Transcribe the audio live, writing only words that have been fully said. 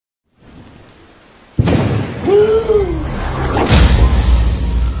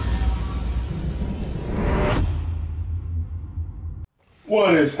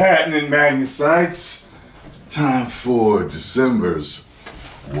What is happening, Magnusites? Time for December's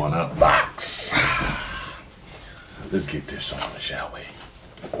one-up box. Let's get this on, shall we?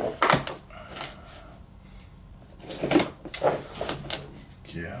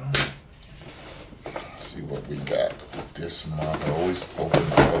 Yeah. Let's see what we got this month. I always open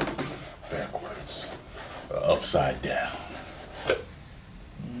the book backwards, upside down.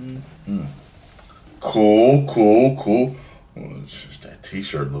 Cool. Well, that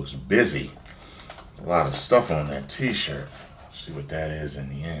t-shirt looks busy. A lot of stuff on that t-shirt. See what that is in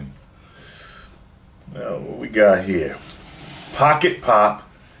the end. Well, what we got here? Pocket Pop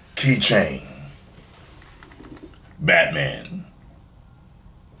keychain. Batman.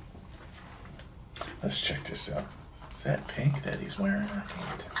 Let's check this out. Is that pink that he's wearing? I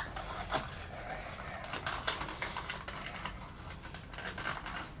think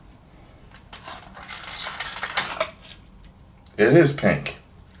it is pink.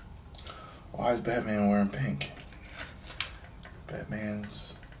 Why is Batman wearing pink?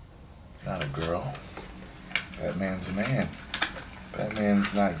 Batman's not a girl. Batman's a man.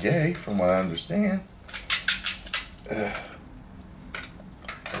 Batman's not gay, from what I understand.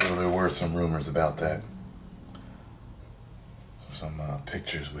 Although there were some rumors about that. Some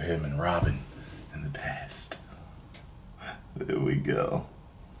pictures with him and Robin in the past. There we go.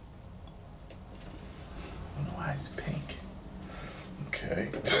 I don't know why it's pink.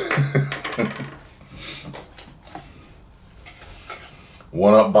 Okay.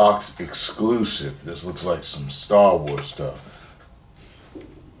 One-up box exclusive. This looks like some Star Wars stuff.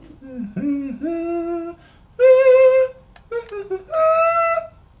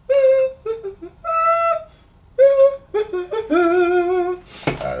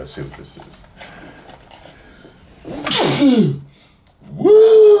 Alright, let's see what this is.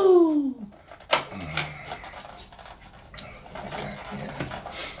 Woo!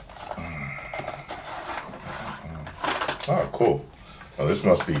 Oh, cool. Oh, this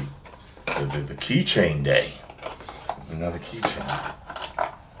must be the keychain day. This is another keychain.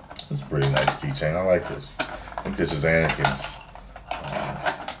 This is a pretty nice keychain. I like this. I think this is Anakin's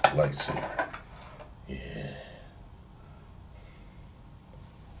lightsaber. Yeah.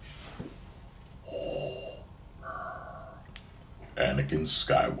 Oh. Anakin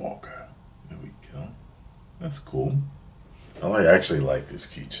Skywalker. There we go. That's cool. I actually like this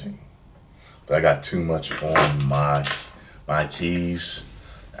keychain. But I got too much on my keys.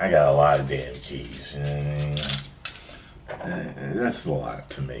 I got a lot of damn keys. You know what I mean? That's a lot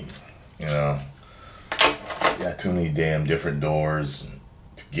to me. You know, got too many damn different doors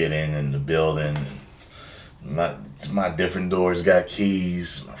to get in the building. My different doors got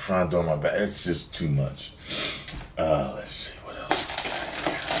keys. My front door, my back. It's just too much. Let's see what else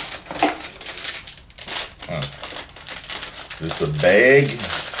we got here. This a bag.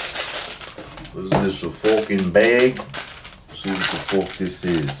 Is this a fucking bag? Let's see what the fuck this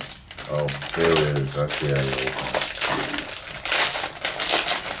is. Oh, there it is. I see how you open it.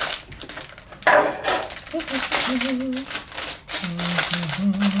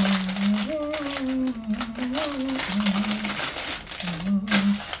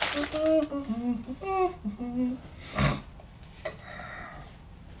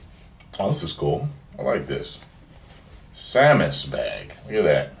 Oh, this is cool. I like this. Samus bag. Look at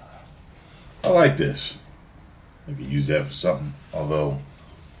that. I like this. I could use that for something. Although,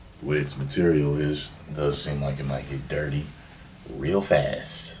 the way its material is, it does seem like it might get dirty real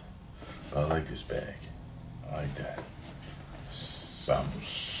fast. But I like this bag. I like that.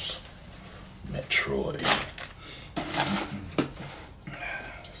 Samus. Metroid.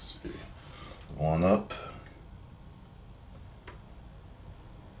 Let's see. One up.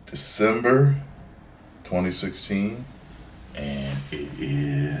 December 2016. And it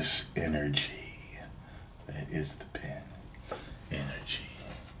is energy. That is the pen. Energy.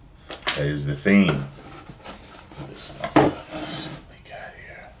 That is the theme for this month. Let's see what we got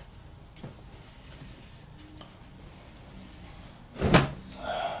here.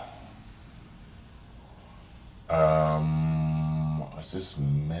 Is this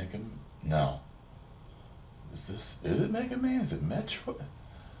Mega? No. Is it Mega Man? Is it Metro?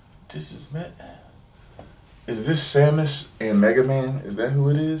 This is Is this Samus and Mega Man? Is that who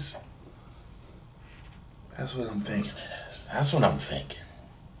it is? That's what I'm thinking it is. That's what I'm thinking.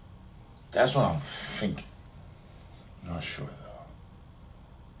 That's what I'm thinking. Not sure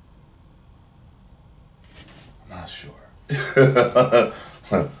though. Not sure.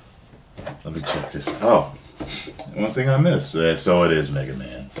 Let me check this. Oh, one thing I missed. So it is Mega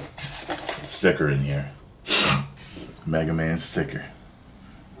Man. Sticker in here. Mega Man sticker.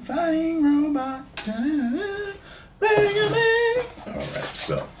 Fighting robot. Mega Man. Alright,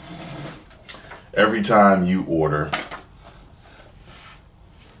 so every time you order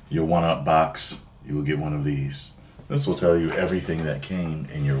your 1-Up box, you will get one of these. This will tell you everything that came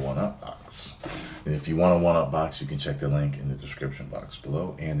in your 1-Up box. And if you want a 1-Up box, you can check the link in the description box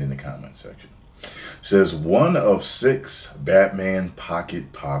below and in the comment section. It says 1 of 6 Batman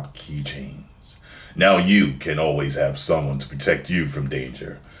Pocket Pop keychains. Now you can always have someone to protect you from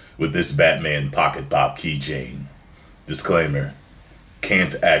danger with this Batman Pocket Pop keychain. Disclaimer,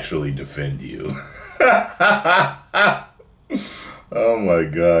 can't actually defend you. Oh my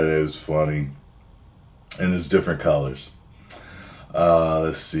god, that is funny. And there's different colors.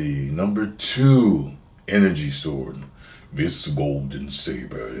 Let's see. Number 2, Energy Sword. This golden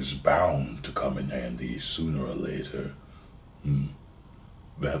saber is bound to come in handy sooner or later.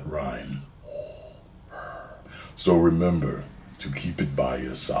 That rhyme. So remember to keep it by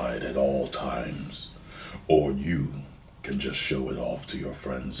your side at all times, or you can just show it off to your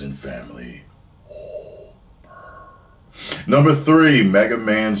friends and family. Number 3, Mega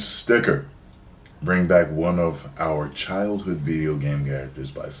Man sticker. Bring back one of our childhood video game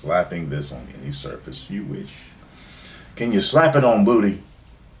characters by slapping this on any surface you wish. Can you slap it on booty?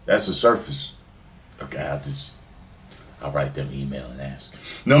 That's the surface. Okay, I'll write them email and ask.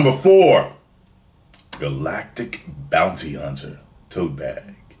 Number 4, Galactic Bounty Hunter tote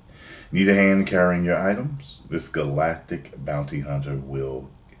bag. Need a hand carrying your items? This Galactic Bounty Hunter will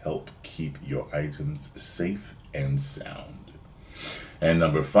help keep your items safe and sound. And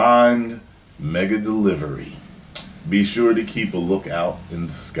number 5, Mega Delivery. Be sure to keep a lookout in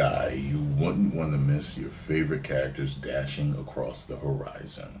the sky. You wouldn't want to miss your favorite characters dashing across the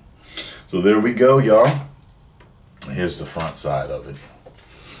horizon. So there we go, y'all. Here's the front side of it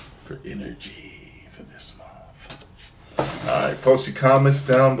for energy for this month. Alright, post your comments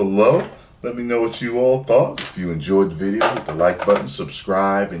down below. Let me know what you all thought. If you enjoyed the video, hit the like button,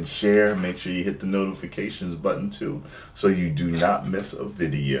 subscribe, and share. Make sure you hit the notifications button too, so you do not miss a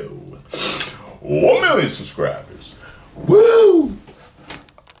video. 1 million subscribers. Woo!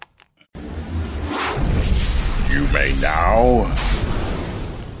 You may now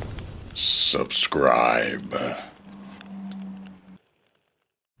subscribe.